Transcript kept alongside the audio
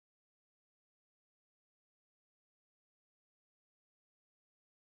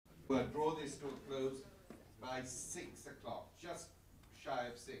Draw this to a close by 6 o'clock, just shy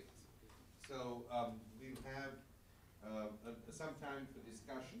of 6. So we'll have some time for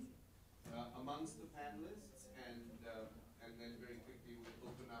discussion amongst the panelists, and then very quickly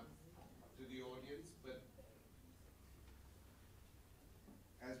we'll open up to the audience. But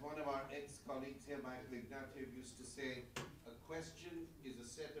as one of our ex-colleagues here, Michael Ignatieff, used to say, a question is a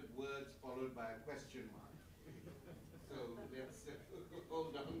set of words followed by a question mark. So let's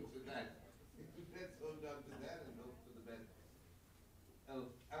hold on to that. Let's hold on to that and hope for the best.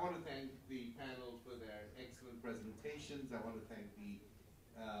 I want to thank the panel for their excellent presentations. I want to thank the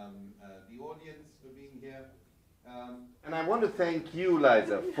audience for being here. And I want to thank you,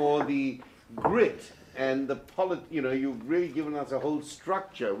 Liza, for the grit and the you've really given us a whole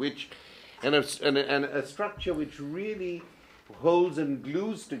structure, and a structure which really holds and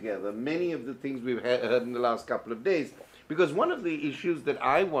glues together many of the things we've heard in the last couple of days. Because one of the issues that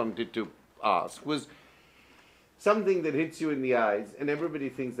I wanted to ask was something that hits you in the eyes, and everybody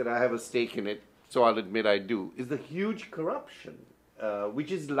thinks that I have a stake in it, so I'll admit I do, is the huge corruption,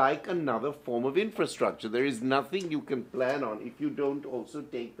 which is like another form of infrastructure. There is nothing you can plan on if you don't also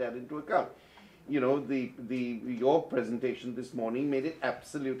take that into account. You know, your presentation this morning made it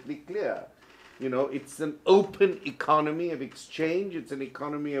absolutely clear. You know, it's an open economy of exchange. It's an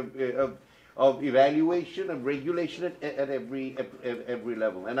economy of evaluation, of regulation at every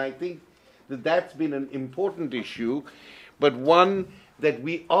level. And I think that that's been an important issue, but one that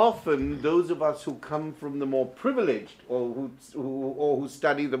we often, those of us who come from the more privileged, or who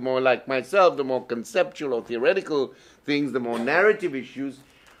study the more, like myself, the more conceptual or theoretical things, the more narrative issues,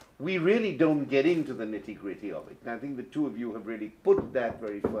 we really don't get into the nitty-gritty of it. And I think the two of you have really put that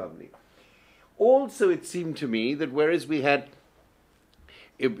very firmly. Also, it seemed to me that whereas we had,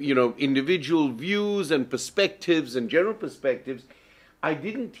 you know, individual views and perspectives and general perspectives, I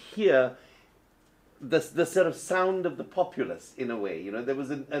didn't hear the sort of sound of the populace in a way. You know, there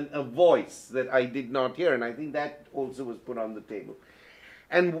was a voice that I did not hear, and I think that also was put on the table.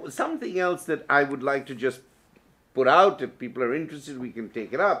 And something else that I would like to just put out, if people are interested, we can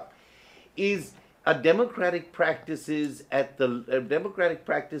take it up, is democratic practices,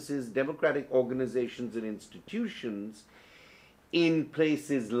 democratic organizations and institutions in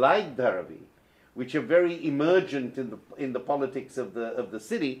places like Dharavi, which are very emergent in the politics of the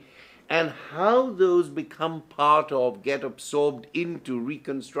city, and how those become part of, get absorbed into,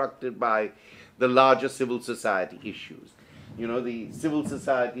 reconstructed by the larger civil society issues. You know, the civil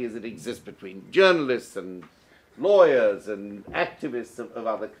society as it exists between journalists and lawyers and activists of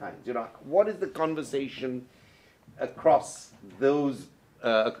other kinds. You know, what is the conversation across those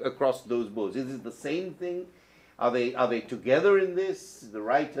boards? Is it the same thing? Are they together in this? The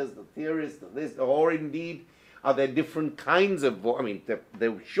writers, the theorists, this, or indeed are there different kinds of I mean,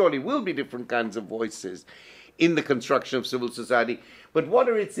 there surely will be different kinds of voices in the construction of civil society. But what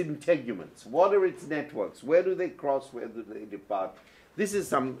are its integuments? What are its networks? Where do they cross? Where do they depart? This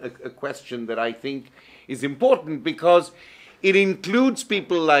is a question that I think is important because it includes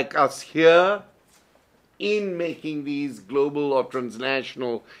people like us here in making these global or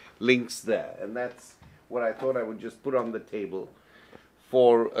transnational links there. And that's what I thought I would just put on the table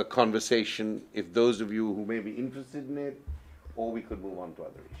for a conversation, if those of you who may be interested in it, or we could move on to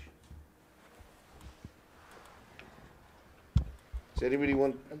other issues. Does anybody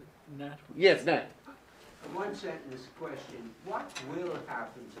want? Nat. Yes, Nat. A one-sentence question. What will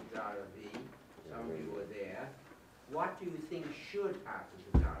happen to Dharavi? Some of you were there. What do you think should happen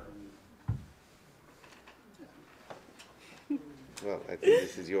to Dharavi? Well, I think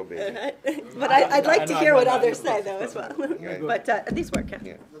this is your baby. But I'd like to hear what others say, though, as well. Okay. But these work,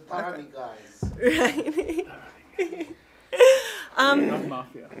 yeah. The Dharavi guys. Right. Not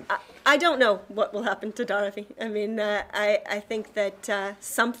mafia. I don't know what will happen to Dharavi. I mean, I think that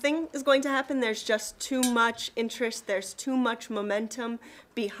something is going to happen. There's just too much interest. There's too much momentum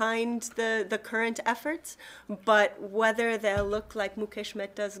behind the current efforts. But whether they'll look like Mukesh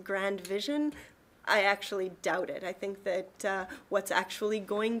Mehta's grand vision, I actually doubt it. I think that what's actually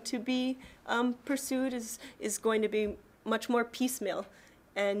going to be pursued is going to be much more piecemeal.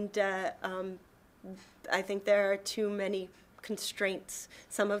 And I think there are too many constraints,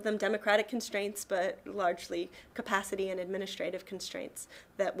 some of them democratic constraints, but largely capacity and administrative constraints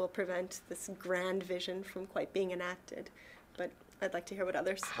that will prevent this grand vision from quite being enacted. But I'd like to hear what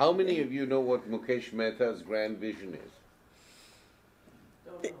others say. How many of you know what Mukesh Mehta's grand vision is?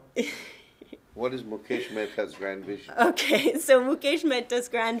 Don't know. What is Mukesh Mehta's grand vision? Okay, so Mukesh Mehta's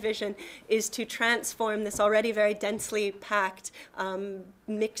grand vision is to transform this already very densely packed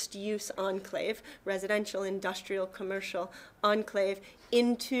mixed-use enclave, residential, industrial, commercial enclave,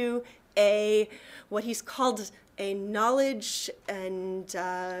 into what he's called a knowledge and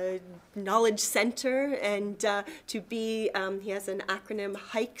knowledge center, and to be, he has an acronym,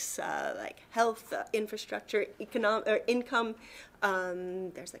 HIKES, like health, infrastructure, income,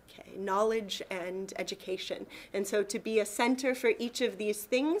 there's a K, knowledge and education. And so to be a center for each of these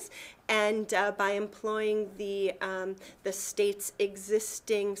things, and by employing the state's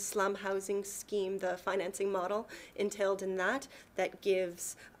existing slum housing scheme, the financing model entailed in that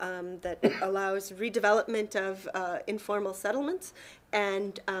gives, that allows redevelopment of informal settlements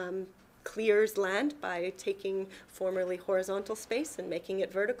and clears land by taking formerly horizontal space and making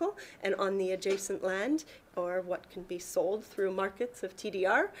it vertical, and on the adjacent land, or what can be sold through markets of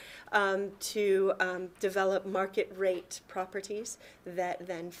TDR, to develop market rate properties that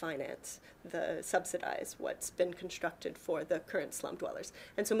then subsidize what's been constructed for the current slum dwellers.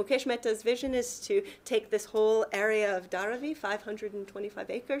 And so Mukesh Mehta's vision is to take this whole area of Dharavi, 525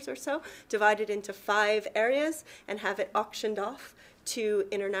 acres or so, divide it into 5 areas and have it auctioned off to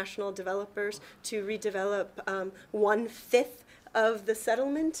international developers to redevelop 1/5 of the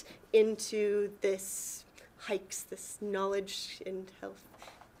settlement into this HIKES, this knowledge and health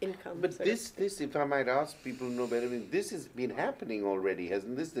income. But this, if I might ask, people know better. This has been happening already,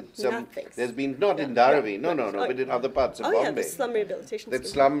 hasn't this? There's been, not in Dharavi, no, but in other parts of Bombay. Yeah, the slum rehabilitation scheme.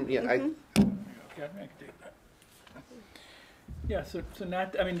 Slum, yeah, Okay, I can take that. Yeah, so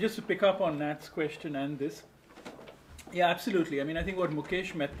Nat, I mean, just to pick up on Nat's question and this, yeah, absolutely. I mean, I think what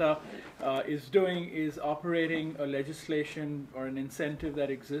Mukesh Mehta is doing is operating a legislation or an incentive that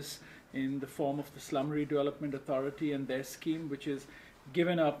exists in the form of the Slum Redevelopment Authority and their scheme, which is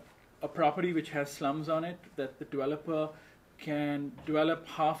given up a property which has slums on it, that the developer can develop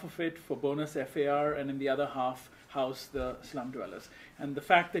half of it for bonus FAR, and in the other half house the slum dwellers. And the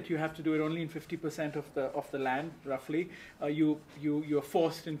fact that you have to do it only in 50% of the land, roughly, you're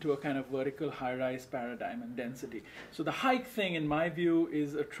forced into a kind of vertical high-rise paradigm and density. So the hike thing, in my view,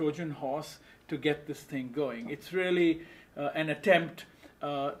 is a Trojan horse to get this thing going. It's really an attempt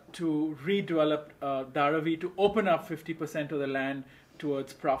to redevelop Dharavi, to open up 50% of the land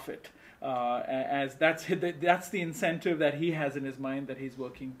towards profit. As that's the incentive that he has in his mind that he's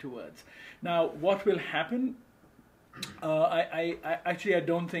working towards. Now, what will happen? I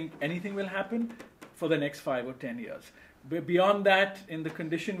don't think anything will happen for the next 5 or 10 years. But beyond that, in the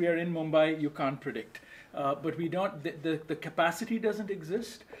condition we are in Mumbai, you can't predict. But we don't. The capacity doesn't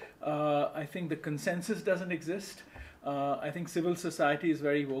exist. I think the consensus doesn't exist. I think civil society is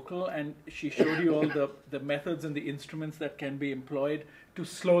very vocal, and she showed you all the methods and the instruments that can be employed to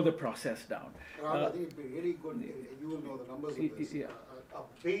slow the process down. I think it'd be really good, you will know the numbers of this. Yeah. A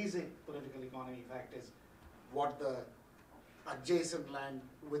basic political economy fact is what the adjacent land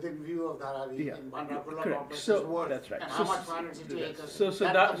within view of Dharavi in Bandrakula complex is worth. That's right. And how much 560 acres. So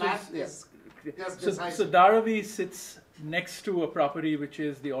Dharavi sits next to a property which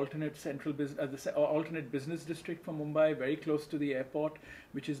is the alternate alternate business district for Mumbai, very close to the airport,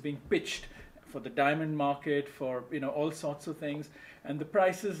 which is being pitched for the diamond market, for all sorts of things. And the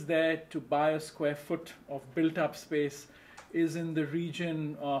prices there to buy a square foot of built-up space is in the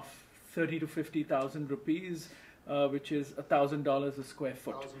region of 30 to 50,000 rupees, which is $1,000 a square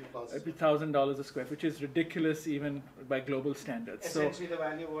foot. $1,000 a square foot, which is ridiculous even by global standards. Essentially, the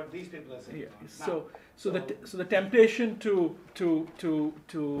value of what these people are saying. Yeah. So the temptation to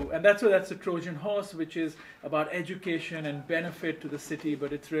and that's a Trojan horse, which is about education and benefit to the city,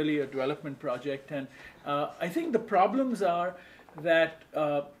 but it's really a development project. And I think the problems are that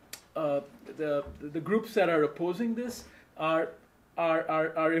the groups that are opposing this are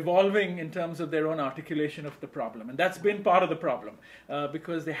evolving in terms of their own articulation of the problem. And that's been part of the problem,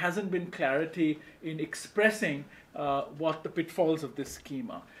 because there hasn't been clarity in expressing what the pitfalls of this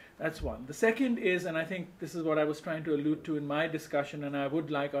scheme are. That's one. The second is, and I think this is what I was trying to allude to in my discussion, and I would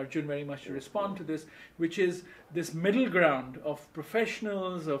like Arjun very much to respond to this, which is this middle ground of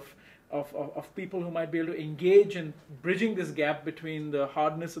professionals, of people who might be able to engage in bridging this gap between the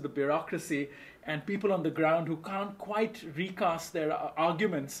hardness of the bureaucracy and people on the ground who can't quite recast their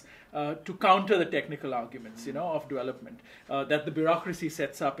arguments to counter the technical arguments, of development that the bureaucracy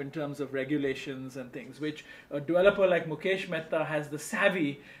sets up in terms of regulations and things, which a developer like Mukesh Mehta has the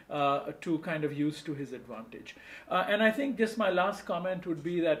savvy to kind of use to his advantage. And I think just my last comment would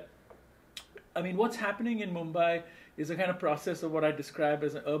be that, I mean, what's happening in Mumbai is a kind of process of what I describe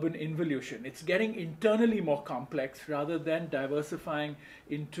as an urban involution. It's getting internally more complex rather than diversifying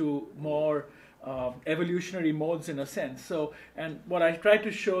into more evolutionary modes in a sense. So, and what I tried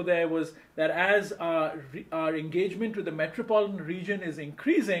to show there was that as our engagement with the metropolitan region is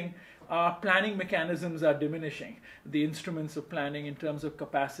increasing, our planning mechanisms are diminishing, the instruments of planning in terms of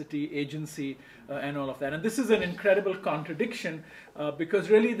capacity, agency, and all of that. And this is an incredible contradiction because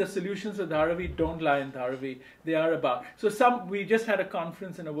really the solutions of Dharavi don't lie in Dharavi. They are about. So we just had a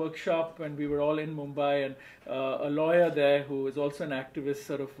conference and a workshop when we were all in Mumbai, and a lawyer there who is also an activist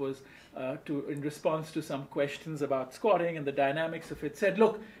sort of was in response to some questions about squatting and the dynamics of it, said,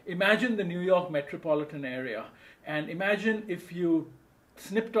 look, imagine the New York metropolitan area, and imagine if you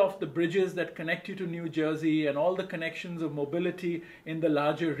snipped off the bridges that connect you to New Jersey and all the connections of mobility in the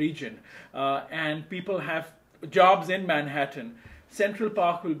larger region, and people have jobs in Manhattan. Central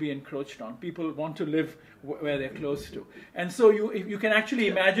Park will be encroached on. People want to live where they're close to. And so you can actually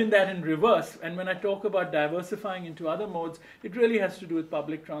imagine that in reverse. And when I talk about diversifying into other modes, it really has to do with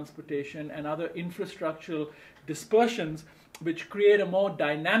public transportation and other infrastructural dispersions, which create a more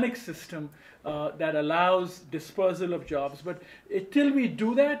dynamic system that allows dispersal of jobs. But till we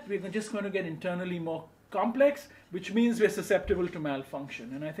do that, we're just going to get internally more complex, which means we're susceptible to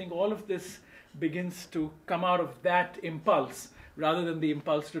malfunction. And I think all of this begins to come out of that impulse, rather than the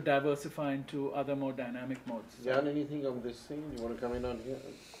impulse to diversify into other more dynamic modes. Jan, anything on this thing? You want to come in on here?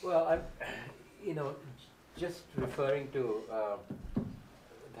 Well, just referring to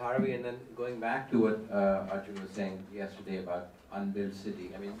Dharavi and then going back to what Arjun was saying yesterday about unbuilt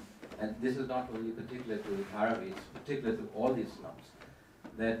city. I mean, and this is not only particular to Dharavi, it's particular to all these slums.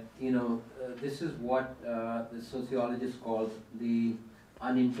 That, this is what the sociologist calls the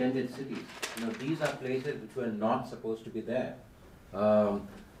unintended cities. These are places which were not supposed to be there.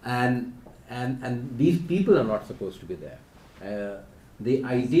 And these people are not supposed to be there. The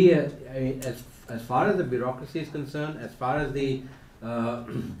idea, as far as the bureaucracy is concerned, as far as the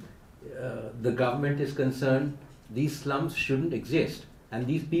government is concerned, these slums shouldn't exist, and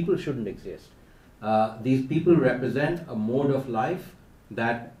these people shouldn't exist. These people represent a mode of life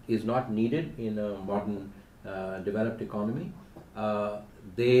that is not needed in a modern developed economy.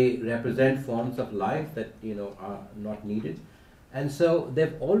 They represent forms of life that are not needed. And so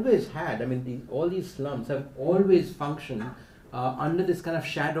they've always had, all these slums have always functioned under this kind of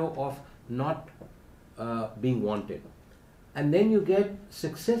shadow of not being wanted. And then you get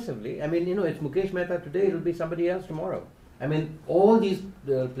successively, it's Mukesh Mehta today, it'll be somebody else tomorrow. All these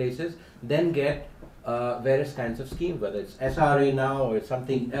places then get various kinds of schemes, whether it's SRA now or it's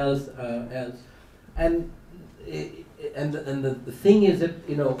something else. And the thing is that,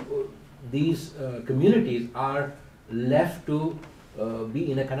 these communities are left to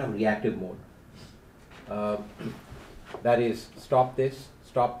be in a kind of reactive mode. That is, stop this,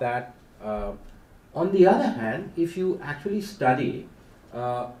 stop that. On the other hand, if you actually study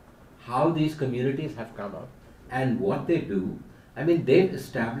how these communities have come up and what they do, they've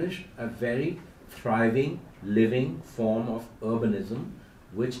established a very thriving, living form of urbanism,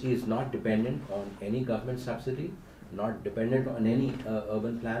 which is not dependent on any government subsidy, not dependent on any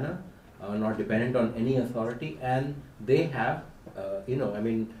urban planner, not dependent on any authority, and they have,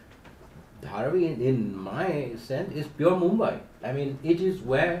 Dharavi, in my sense, is pure Mumbai. It is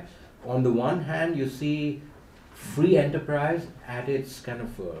where, on the one hand, you see free enterprise at its kind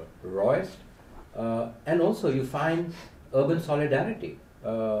of rawest, and also you find urban solidarity,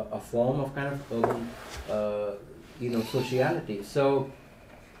 a form of kind of urban, sociality. So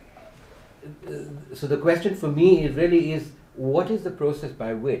the question for me really is, what is the process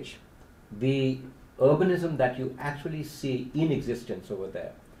by which the urbanism that you actually see in existence over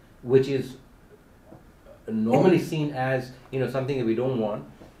there, which is normally seen as something that we don't want,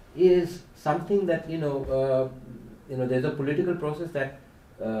 is something that there's a political process that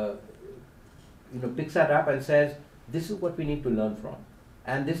picks that up and says, this is what we need to learn from,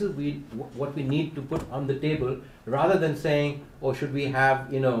 and this is what we need to put on the table, rather than saying, oh, should we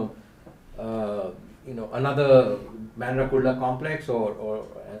have another Manrakulla complex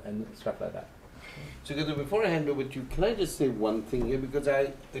and stuff like that. So, before I hand over to you, can I just say one thing here? Because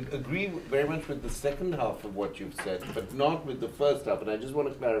I agree very much with the second half of what you've said, but not with the first half, and I just want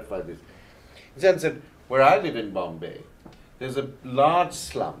to clarify this. In the sense that where I live in Bombay, there's a large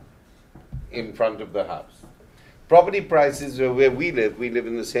slum in front of the house. Property prices where we live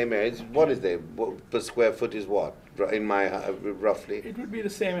in the same area. What is there? Per square foot is what? In my roughly? It would be the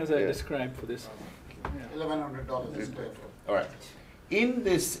same as I described for this. $1,100 a square foot. All right. In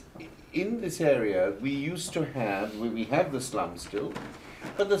this area, we used to have, we have the slums still,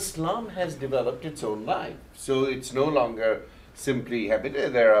 But the slum has developed its own life. So it's no longer simply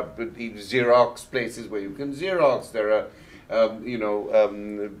habited. There are Xerox places where you can Xerox. There are,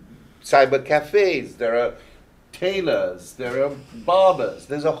 cyber cafes. There are tailors. There are barbers.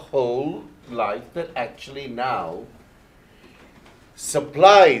 There's a whole life that actually now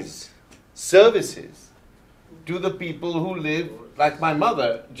supplies services to the people who live, like my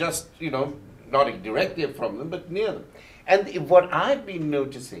mother, just, not directly from them, but near them. And what I've been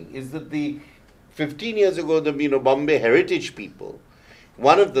noticing is that 15 years ago, the Bombay heritage people,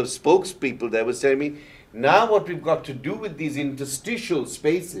 one of the spokespeople there was telling me, now what we've got to do with these interstitial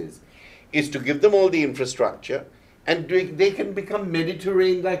spaces is to give them all the infrastructure, and they can become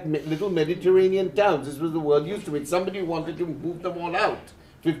Mediterranean, like little Mediterranean towns. This was the world used to it. Somebody wanted to move them all out.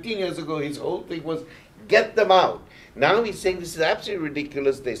 15 years ago, his whole thing was, get them out. Now he's saying this is absolutely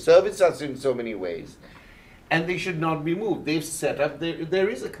ridiculous. They service us in so many ways, and they should not be moved. They've set up, there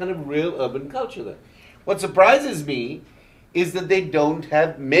is a kind of real urban culture there. What surprises me is that they don't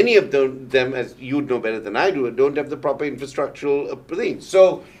have, many of them, as you'd know better than I do, don't have the proper infrastructural things.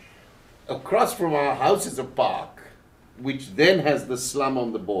 So across from our house is a park, which then has the slum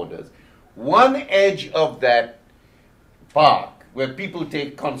on the borders. One edge of that park, where people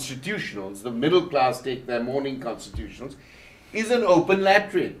take constitutionals, the middle class take their morning constitutionals, is an open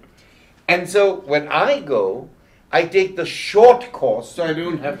latrine. And so when I go, I take the short course, so I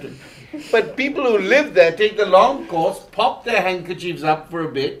don't have to. But people who live there take the long course, pop their handkerchiefs up for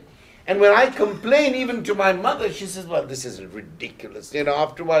a bit, and when I complain even to my mother, she says, well, this is ridiculous.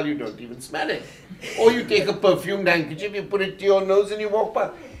 After a while you don't even smell it. Or you take a perfumed handkerchief, you put it to your nose and you walk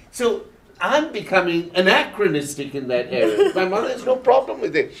past. So I'm becoming anachronistic in that area. My mother has no problem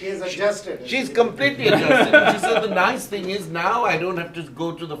with it. She has adjusted. She's completely adjusted. She said the nice thing is now I don't have to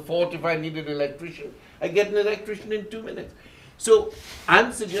go to the fort if I need an electrician. I get an electrician in 2 minutes. So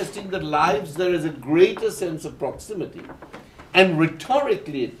I'm suggesting that lives there is a greater sense of proximity, and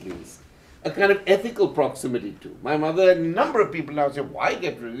rhetorically at least, a kind of ethical proximity to. My mother and a number of people now say, why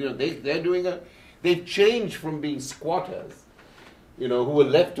get rid of they've changed from being squatters, who were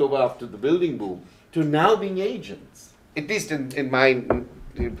left over after the building boom, to now being agents, at least in my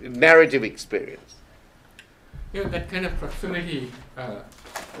narrative experience. Yeah, that kind of proximity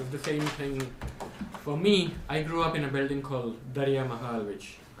is the same thing. For me, I grew up in a building called Darya Mahal,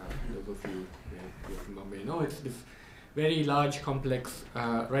 which those of you from Mumbai know. It's this very large complex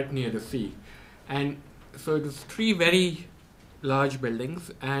right near the sea. And so it was 3 very large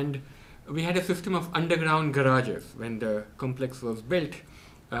buildings, and we had a system of underground garages when the complex was built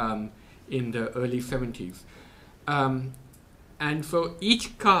in the early 70s. And so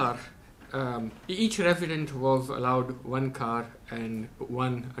each car, each resident was allowed 1 car and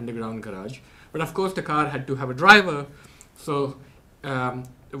 1 underground garage. But of course the car had to have a driver. So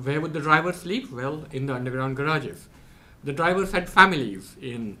where would the driver sleep? Well, in the underground garages. The drivers had families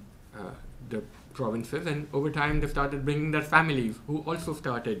in the provinces, and over time they started bringing their families, who also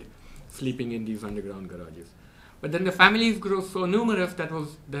started sleeping in these underground garages. But then the families grew so numerous that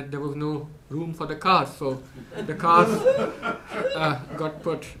there was no room for the cars. So the cars got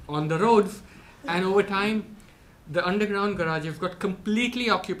put on the roads, and over time the underground garages got completely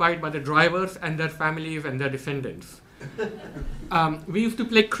occupied by the drivers and their families and their descendants. We used to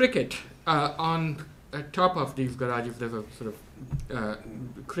play cricket on top of these garages. There's a sort of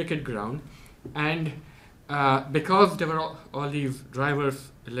cricket ground, and because there were all these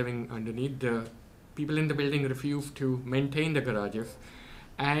drivers living underneath, the people in the building refused to maintain the garages,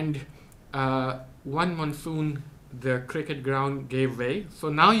 and one monsoon the cricket ground gave way. So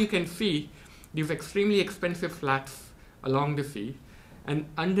now you can see these extremely expensive flats along the sea, and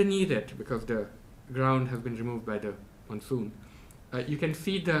underneath it, because the ground has been removed by the monsoon, you can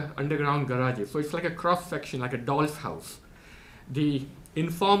see the underground garages. So it's like a cross section, like a doll's house. The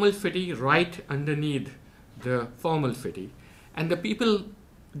informal city right underneath the formal city, and the people,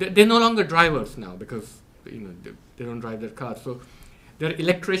 they're no longer drivers now, because they don't drive their cars. So they're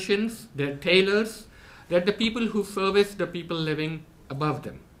electricians, they're tailors, they're the people who service the people living above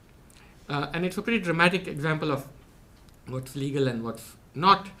them. And it's a pretty dramatic example of what's legal and what's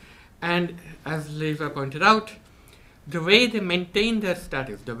not. And as Lisa pointed out, the way they maintain their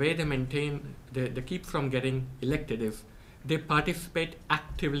status, the way they keep from getting elected is they participate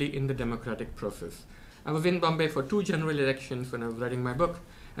actively in the democratic process. I was in Bombay for 2 general elections when I was writing my book,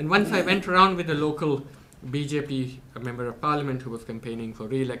 and once I went around with a local BJP member of parliament who was campaigning for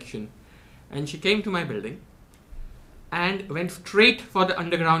re-election, and she came to my building and went straight for the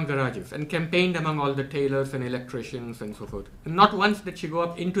underground garages and campaigned among all the tailors and electricians and so forth. And not once did she go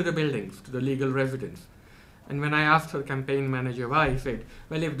up into the buildings to the legal residents And when I asked her campaign manager why, he said,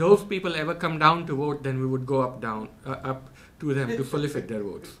 well, if those people ever come down to vote, then we would go up to them to solicit their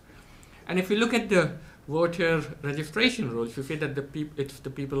votes. And if you look at the voter registration rules, you see that it's the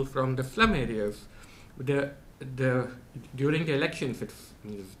people from the slum areas. During the elections,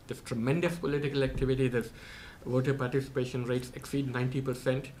 there's tremendous political activity. There's voter participation rates exceed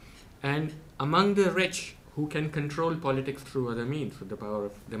 90%. And among the rich who can control politics through other means, with the power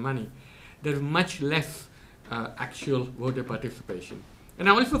of the money, there's much less actual voter participation. And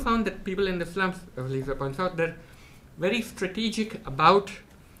I also found that people in the slums, as Lisa points out, they're very strategic about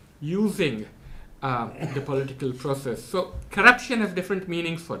using the political process. So corruption has different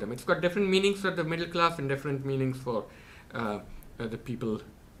meanings for them. It's got different meanings for the middle class and different meanings for the people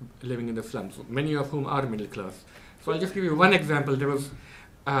living in the slums, many of whom are middle class. So I'll just give you one example. There was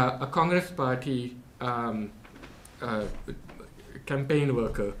a Congress Party campaign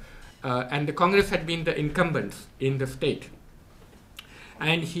worker, and the Congress had been the incumbents in the state.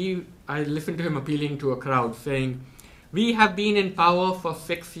 And I listened to him appealing to a crowd saying, we have been in power for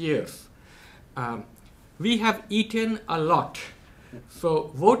 6 years. We have eaten a lot.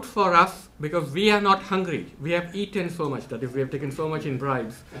 So vote for us because we are not hungry. We have eaten so much, that is, we have taken so much in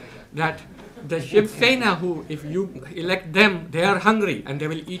bribes, that the Shiv Sena, who, if you elect them, they are hungry and they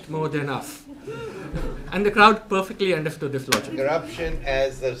will eat more than us. And the crowd perfectly understood this logic. Corruption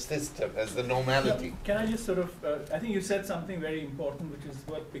as a system, as the normality. Can I just sort of, I think you said something very important which is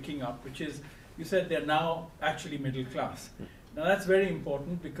worth picking up, which is, you said they're now actually middle class. Now that's very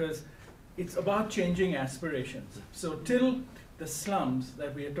important because it's about changing aspirations. So till the slums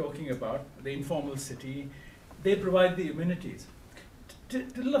that we are talking about, the informal city, they provide the amenities.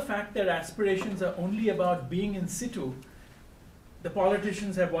 Till the fact that aspirations are only about being in situ, the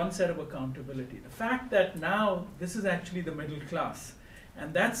politicians have one set of accountability. The fact that now this is actually the middle class,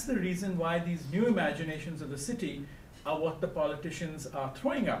 and that's the reason why these new imaginations of the city are what the politicians are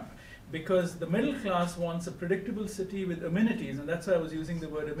throwing up. Because the middle class wants a predictable city with amenities, and that's why I was using the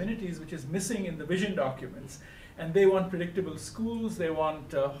word amenities, which is missing in the vision documents. And they want predictable schools, they want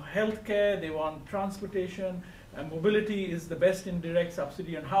healthcare, they want transportation, and mobility is the best indirect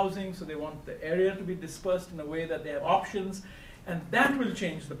subsidy on housing, so they want the area to be dispersed in a way that they have options, and that will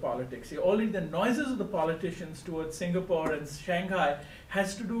change the politics. See, only the noises of the politicians towards Singapore and Shanghai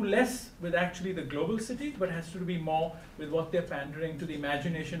has to do less with actually the global city, but has to be more with what they're pandering to the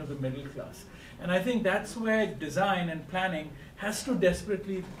imagination of the middle class. And I think that's where design and planning has to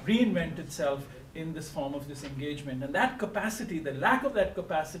desperately reinvent itself in this form of this engagement. And that capacity, the lack of that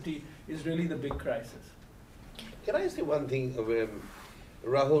capacity, is really the big crisis. Can I say one thing,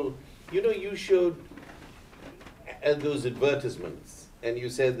 Rahul? You know, you showed those advertisements, and you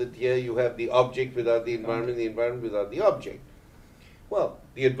said that here you have the object without the environment without the object. Well,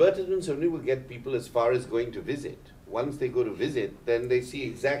 the advertisements only will get people as far as going to visit. Once they go to visit, then they see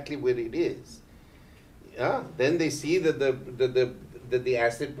exactly where it is. Yeah? Then they see that the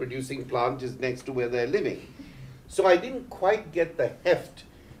acid producing plant is next to where they're living. So I didn't quite get the heft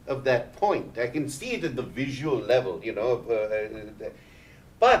of that point. I can see it at the visual level, you know.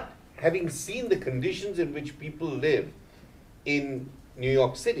 But having seen the conditions in which people live in New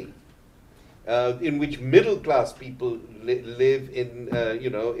York City, in which middle-class people live in, you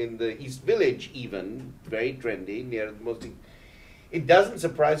know, in the East Village even, very trendy, near the most... It doesn't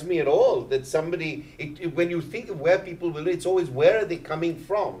surprise me at all that somebody, when you think of where people will live, it's always where are they coming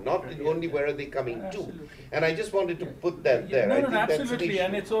from, not only where are they coming to. And I just wanted to put that there. No, absolutely,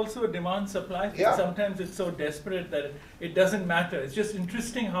 and it's also a demand-supply thing. Yeah. Sometimes it's so desperate that it doesn't matter. It's just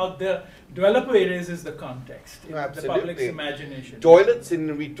interesting how the developer erases the context, the public's imagination. Toilets,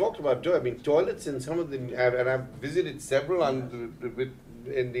 we talked about, I mean, toilets in some of the, and I've visited several on the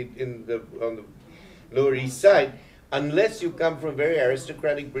Lower East Side. Unless you come from a very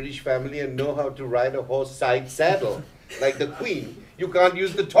aristocratic British family and know how to ride a horse side saddle, like the Queen, you can't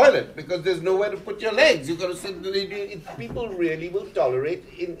use the toilet because there's nowhere to put your legs. You've got to sit. People really will tolerate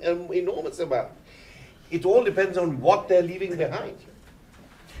enormous amount. It all depends on what they're leaving behind.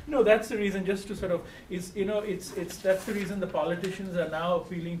 No, that's the reason. Just to sort of, that's the reason the politicians are now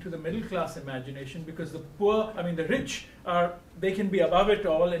appealing to the middle class imagination, because the poor, I mean, the rich they can be above it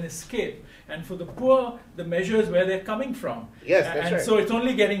all and escape. And for the poor, the measure is where they're coming from. Yes, that's right. So it's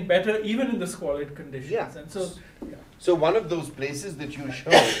only getting better, even in the squalid conditions. Yeah. And so, so one of those places that you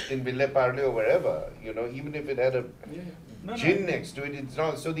show in Ville Parle or wherever, you know, even if it had a gin next to it, it's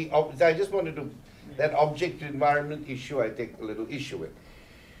not. So I just wanted to, that object environment issue, I take a little issue with.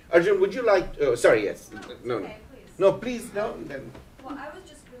 Arjun, would you like? Sorry, yes. No, okay, please. No, please, no. Then. Well, I was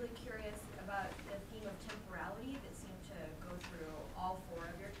just really curious about the theme of temporality that seemed to go through all four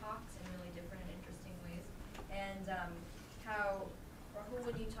of your talks in really different and interesting ways. and how, or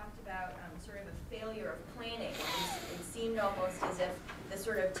who, when you talked about sort of a failure of planning, it seemed almost as if the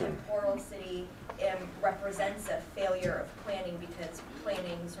sort of temporal city represents a failure of planning, because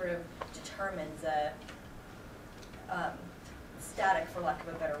planning sort of determines a static, for lack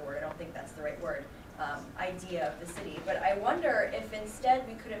of a better word, I don't think that's the right word, idea of the city. But I wonder if instead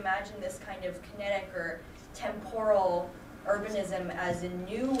we could imagine this kind of kinetic or temporal urbanism as a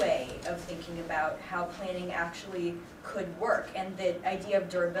new way of thinking about how planning actually could work. And the idea of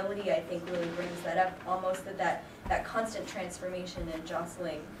durability, I think, really brings that up, almost that constant transformation and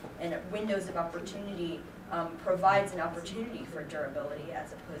jostling and windows of opportunity provides an opportunity for durability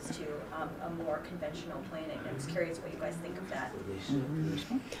as opposed to a more conventional planning. I'm just curious what you guys think of that.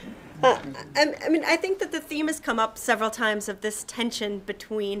 I mean, I think that the theme has come up several times of this tension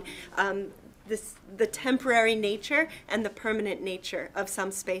between the temporary nature and the permanent nature of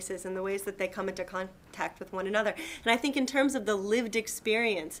some spaces and the ways that they come into contact with one another. And I think in terms of the lived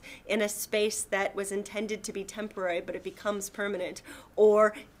experience in a space that was intended to be temporary but it becomes permanent,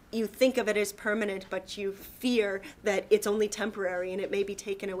 or you think of it as permanent but you fear that it's only temporary and it may be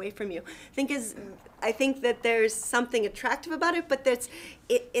taken away from you, I think that there's something attractive about it, but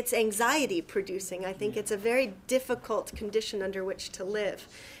it's anxiety producing. I think it's a very difficult condition under which to live.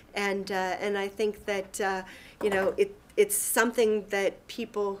 And I think that it's something that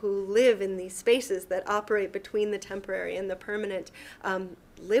people who live in these spaces that operate between the temporary and the permanent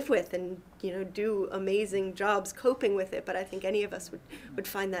live with, and do amazing jobs coping with it. But I think any of us would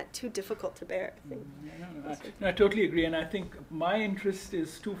find that too difficult to bear. I think. I totally agree, and I think my interest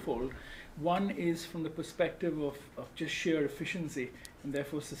is twofold. One is from the perspective of just sheer efficiency and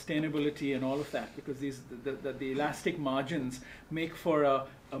therefore sustainability and all of that, because the elastic margins make for a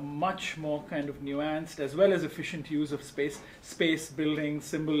much more kind of nuanced as well as efficient use of space, building,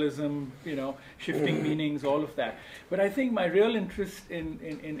 symbolism, shifting meanings, all of that. But I think my real interest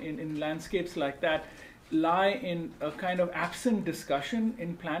in landscapes like that lie in a kind of absent discussion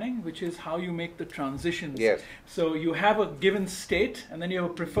in planning, which is how you make the transitions. Yes. So you have a given state, and then you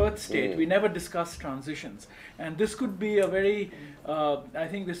have a preferred state. We never discuss transitions. And this could be a very, I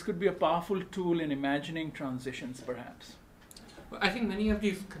think this could be a powerful tool in imagining transitions, perhaps. Well, I think many of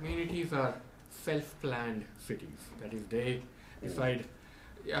these communities are self-planned cities. That is, they decide.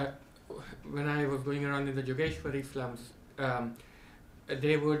 When I was going around in the Jogeshwari slums,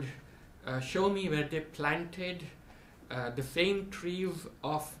 they would show me where they planted the same trees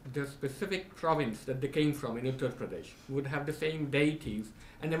of the specific province that they came from in Uttar Pradesh, would have the same deities,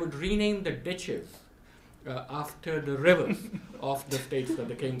 and they would rename the ditches after the rivers of the states that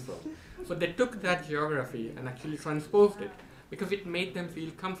they came from. So they took that geography and actually transposed it because it made them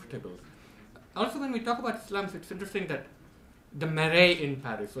feel comfortable. Also, when we talk about slums, it's interesting that the Marais in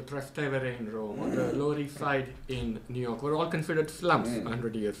Paris, or Trastevere in Rome, or the Lower East Side in New York were all considered slums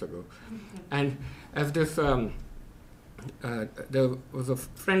 100 years ago. And as this, there was a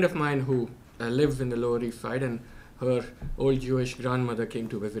friend of mine who lives in the Lower East Side, and her old Jewish grandmother came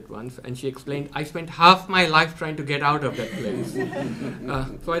to visit once, and she explained, I spent half my life trying to get out of that place.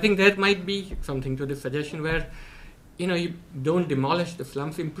 So I think there might be something to this suggestion where, you don't demolish the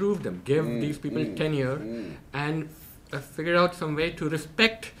slums, improve them, give these people tenure, and figure out some way to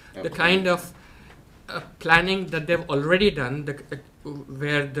respect the kind of planning that they've already done,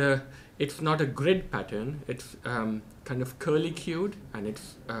 where it's not a grid pattern, it's kind of curly-cued, and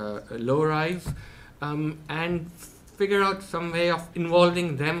it's low-rise, and figure out some way of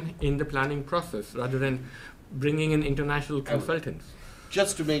involving them in the planning process rather than bringing in international consultants.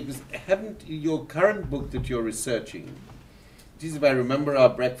 Just to make this, haven't your current book that you're researching, this is if I remember our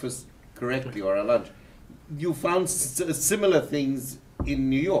breakfast correctly, or our lunch, you found similar things in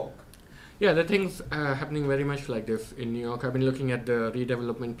New York. Yeah, the things happening very much like this in New York. I've been looking at the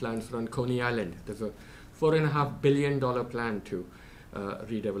redevelopment plans around Coney Island. There's a $4.5 billion plan to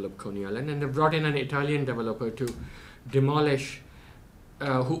redevelop Coney Island, and they brought in an Italian developer to demolish,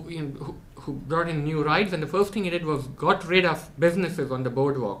 who brought in new rides, and the first thing he did was got rid of businesses on the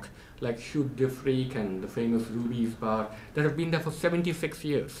boardwalk, like Shoot the Freak and the famous Ruby's Bar, that have been there for 76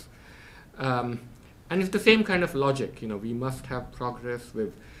 years. And it's the same kind of logic, we must have progress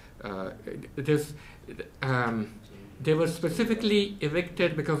with this. They were specifically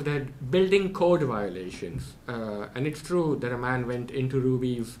evicted because they had building code violations. And it's true that a man went into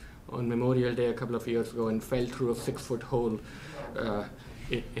Ruby's on Memorial Day a couple of years ago and fell through a 6-foot hole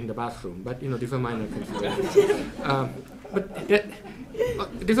in the bathroom. But, these are minor considerations. But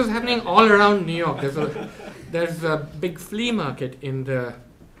this is happening all around New York. There's a big flea market in the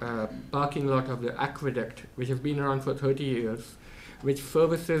parking lot of the Aqueduct, which has been around for 30 years, which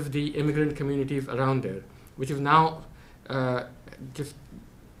services the immigrant communities around there, which is now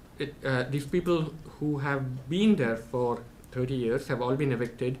these people who have been there for 30 years have all been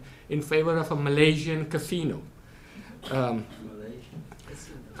evicted in favor of a Malaysian casino.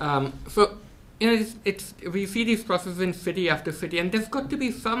 So we see these processes in city after city, and there's got to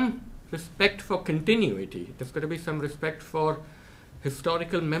be some respect for continuity. There's got to be some respect for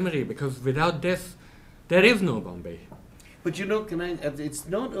historical memory, because without this, there is no Bombay. But you know, it's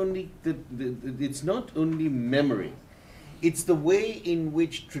not only it's not only memory. It's the way in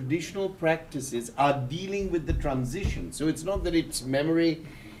which traditional practices are dealing with the transition. So it's not that it's memory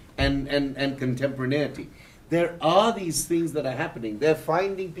and contemporaneity. There are these things that are happening.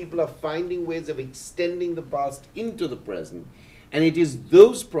 People are finding ways of extending the past into the present. And it is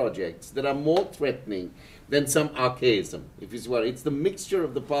those projects that are more threatening than some archaism, if you see what. It's the mixture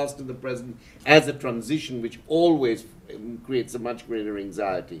of the past and the present as a transition which always creates a much greater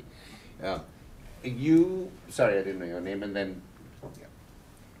anxiety. Sorry, I didn't know your name, and then, yeah.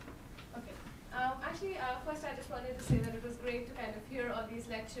 Okay. Actually, first I just wanted to say that it was great to kind of hear all these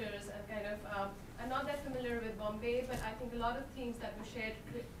lectures and kind of, I'm not that familiar with Bombay, but I think a lot of themes that were shared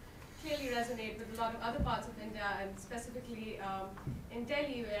clearly resonate with a lot of other parts of India, and specifically in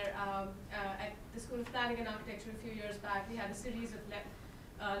Delhi, where at the School of Planning and Architecture a few years back, we had a series of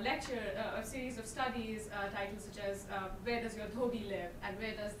a series of studies titled such as Where Does Your Dhobi Live, and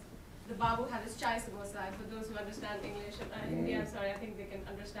Where Does the Babu have his chai samosa? And for those who understand English and Hindi, I'm sorry, I think they can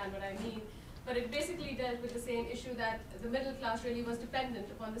understand what I mean. But it basically dealt with the same issue, that the middle class really was dependent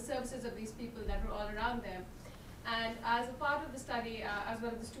upon the services of these people that were all around them. And as a part of the study, as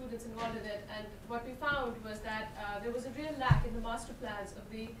one of the students involved in it, and what we found was that there was a real lack in the master plans of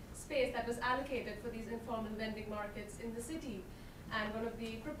the space that was allocated for these informal vending markets in the city. And one of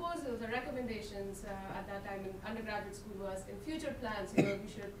the proposals or recommendations at that time in undergraduate school was, in future plans,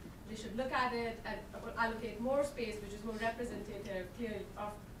 we should look at it and allocate more space, which is more representative, clearly,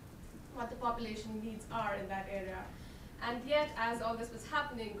 of what the population needs are in that area. And yet, as all this was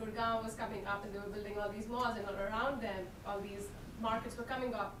happening, Gurgaon was coming up, and they were building all these malls, and all around them, all these markets were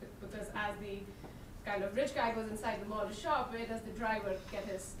coming up, because as the kind of rich guy goes inside the mall to shop, where does the driver get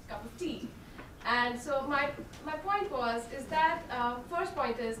his cup of tea? And so my point is that, first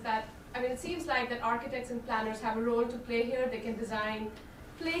point is that, I mean, it seems like that architects and planners have a role to play here. They can design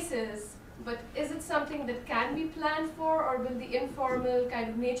places, but is it something that can be planned for, or will the informal kind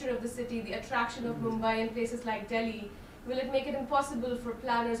of nature of the city, the attraction of Mumbai and places like Delhi, will it make it impossible for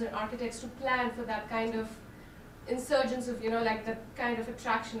planners and architects to plan for that kind of insurgence of, like that kind of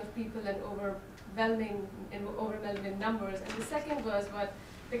attraction of people and overwhelming numbers? And the second was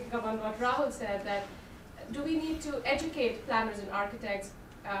picking up on what Rahul said, that do we need to educate planners and architects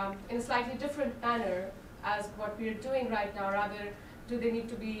in a slightly different manner as what we are doing right now, rather do they need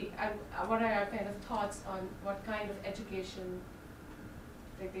to be, what are our kind of thoughts on what kind of education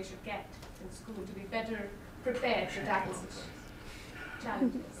that they should get in school to be better prepared to tackle such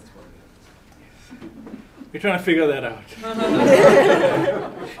challenges? We're trying to figure that out.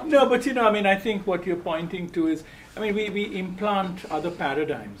 No, but I mean, I think what you're pointing to is, I mean, we implant other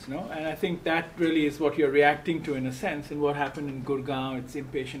paradigms, no? And I think that really is what you're reacting to in a sense. And what happened in Gurgaon, it's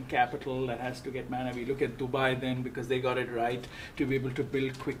impatient capital that has to get managed. We look at Dubai then, because they got it right to be able to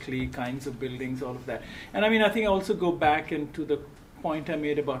build quickly, kinds of buildings, all of that. And I mean, I think I also go back into the point I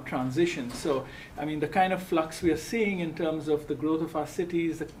made about transition. So, I mean, the kind of flux we are seeing in terms of the growth of our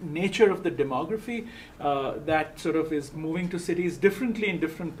cities, the nature of the demography that sort of is moving to cities differently in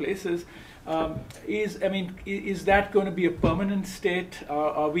different places, is that going to be a permanent state?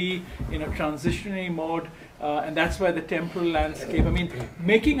 Are we in a transitionary mode? And that's why the temporal landscape, I mean,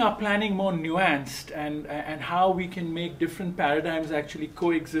 making our planning more nuanced and how we can make different paradigms actually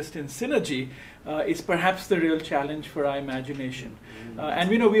coexist in synergy is perhaps the real challenge for our imagination. And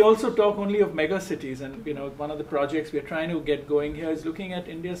we also talk only of mega cities, and one of the projects we're trying to get going here is looking at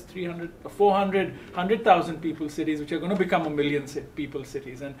India's 100,000 people cities, which are going to become 1 million people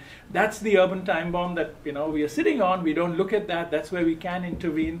cities. And that's the urban time bomb that we are sitting on. We don't look at that. That's where we can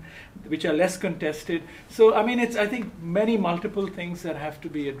intervene, which are less contested. So I mean, it's, I think, many multiple things that have to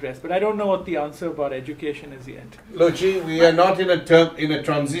be addressed. But I don't know what the answer about education is yet. Lochi, we are not in a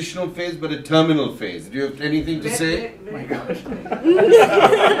transitional phase, but a terminal phase. Do you have anything to say? My God.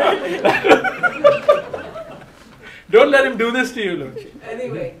 Don't let him do this to you, Lochi.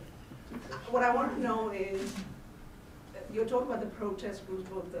 Anyway, what I want to know is, you're talking about the protest groups,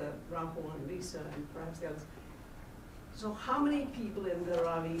 both Rahul and Lisa and perhaps the others. So how many people in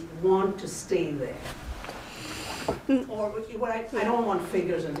Dharavi want to stay there? Or what I don't want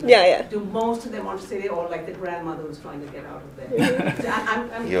figures in there. Yeah, yeah. Do most of them want to stay there, or like the grandmother who's trying to get out of there?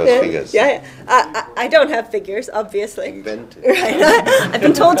 I'm Figures. Yeah, yeah. I don't have figures, obviously. Invented. Right. I've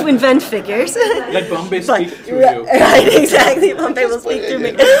been told to invent figures. Let Bombay speak through you. Right, exactly. Bombay will speak through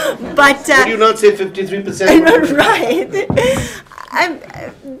me. But Would you not say 53%? Right.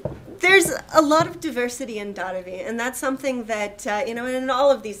 There's a lot of diversity in Dharavi, and that's something that, you know, in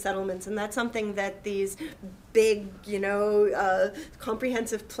all of these settlements, and that's something that these big, you know,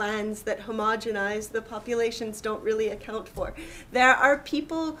 comprehensive plans that homogenize the populations don't really account for. There are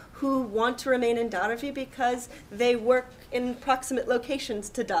people who want to remain in Dharavi because they work in proximate locations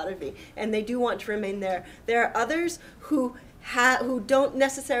to Dharavi, and they do want to remain there. There are others who don't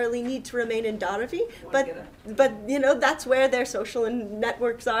necessarily need to remain in Dharavi, but you know, that's where their social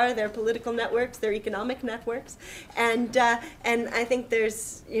networks are, their political networks, their economic networks, and I think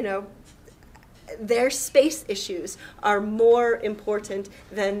there's, you know, their space issues are more important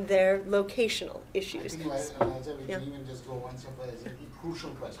than their locational issues. I think Elijah, we can even just go one step further. It's a crucial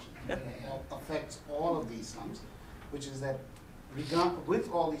question. It affects all of these slums, which is that with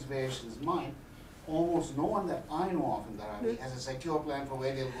all these variations in mind, almost no one that I know of in Dharavi has a secure plan for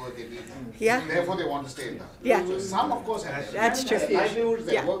where they'll go if they need them. Yeah. Therefore, they want to stay in Dharavi. Yeah. So some, of course, have That's true. their livelihoods,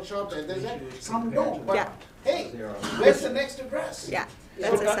 their workshops, and there's that. Some don't. But hey, where's the next address? Yeah.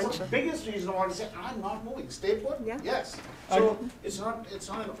 That's So that's essential. the biggest reason I want to say I'm not moving. Stay put. Yeah. Yes. So it's not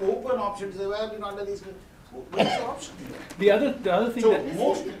an open option to say, well, you're under these. What's the option? The other thing So that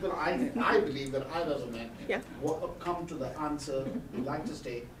most people, I believe that I've ever met, Yeah. come to the answer, we like to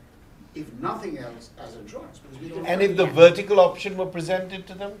stay, if nothing else, as insurance. Because we don't And if the vertical option were presented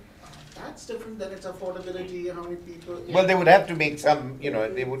to them? that's different than its affordability, how many people. Well, they would have to make some, you know,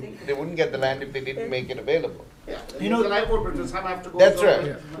 they wouldn't get the land if they didn't make it available. Yeah, You know, the lifeboat bridges, some have to go. That's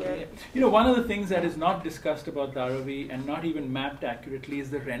somewhere. right. You know, one of the things that is not discussed about Dharavi and not even mapped accurately is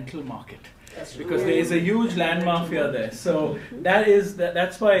the rental market. Because there is a huge land mafia there. So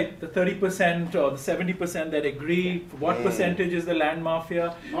that's why the 30% or the 70% that agree, what percentage is the land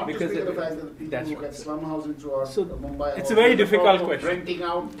mafia? Not because to speak of the fact that the people who get slum housing throughout Mumbai. It's a very difficult question. Renting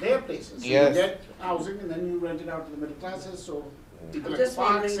out their places. So Yes. you get housing and then you rent it out to the middle classes. So people at Just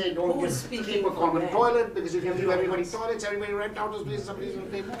Spark wondering say don't who is keep speaking a for common them. toilet because if you give everybody toilets, everybody rent out those places, somebody's going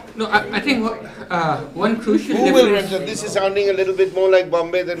to pay more. No, I think one crucial Who will difference. rent it? This is sounding a little bit more like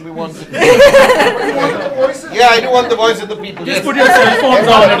Bombay than we want. Yeah, I do want the voice of the people. Just put your cell phones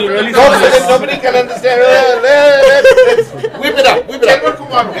on, it'll really nobody can understand. Let's whip it up, whip it up.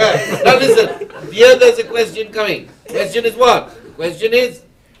 Yeah. Now listen, here there's a question coming. Question is what? Question is,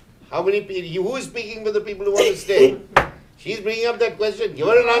 how many people, who is speaking for the people who want to stay? She's bringing up that question. Give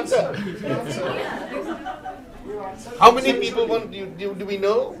her an answer. How many people want, do we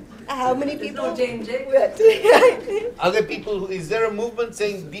know? How many people? Are there people, is there a movement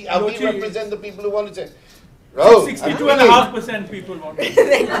saying, we represent the people who want to say? 62.5% people want to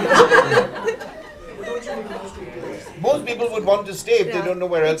stay. Most people would want to stay if they don't know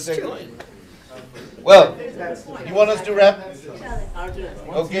where else they're going. Well, you want us to wrap?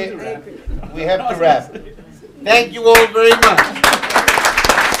 Okay, we have to wrap. Thank you all very much.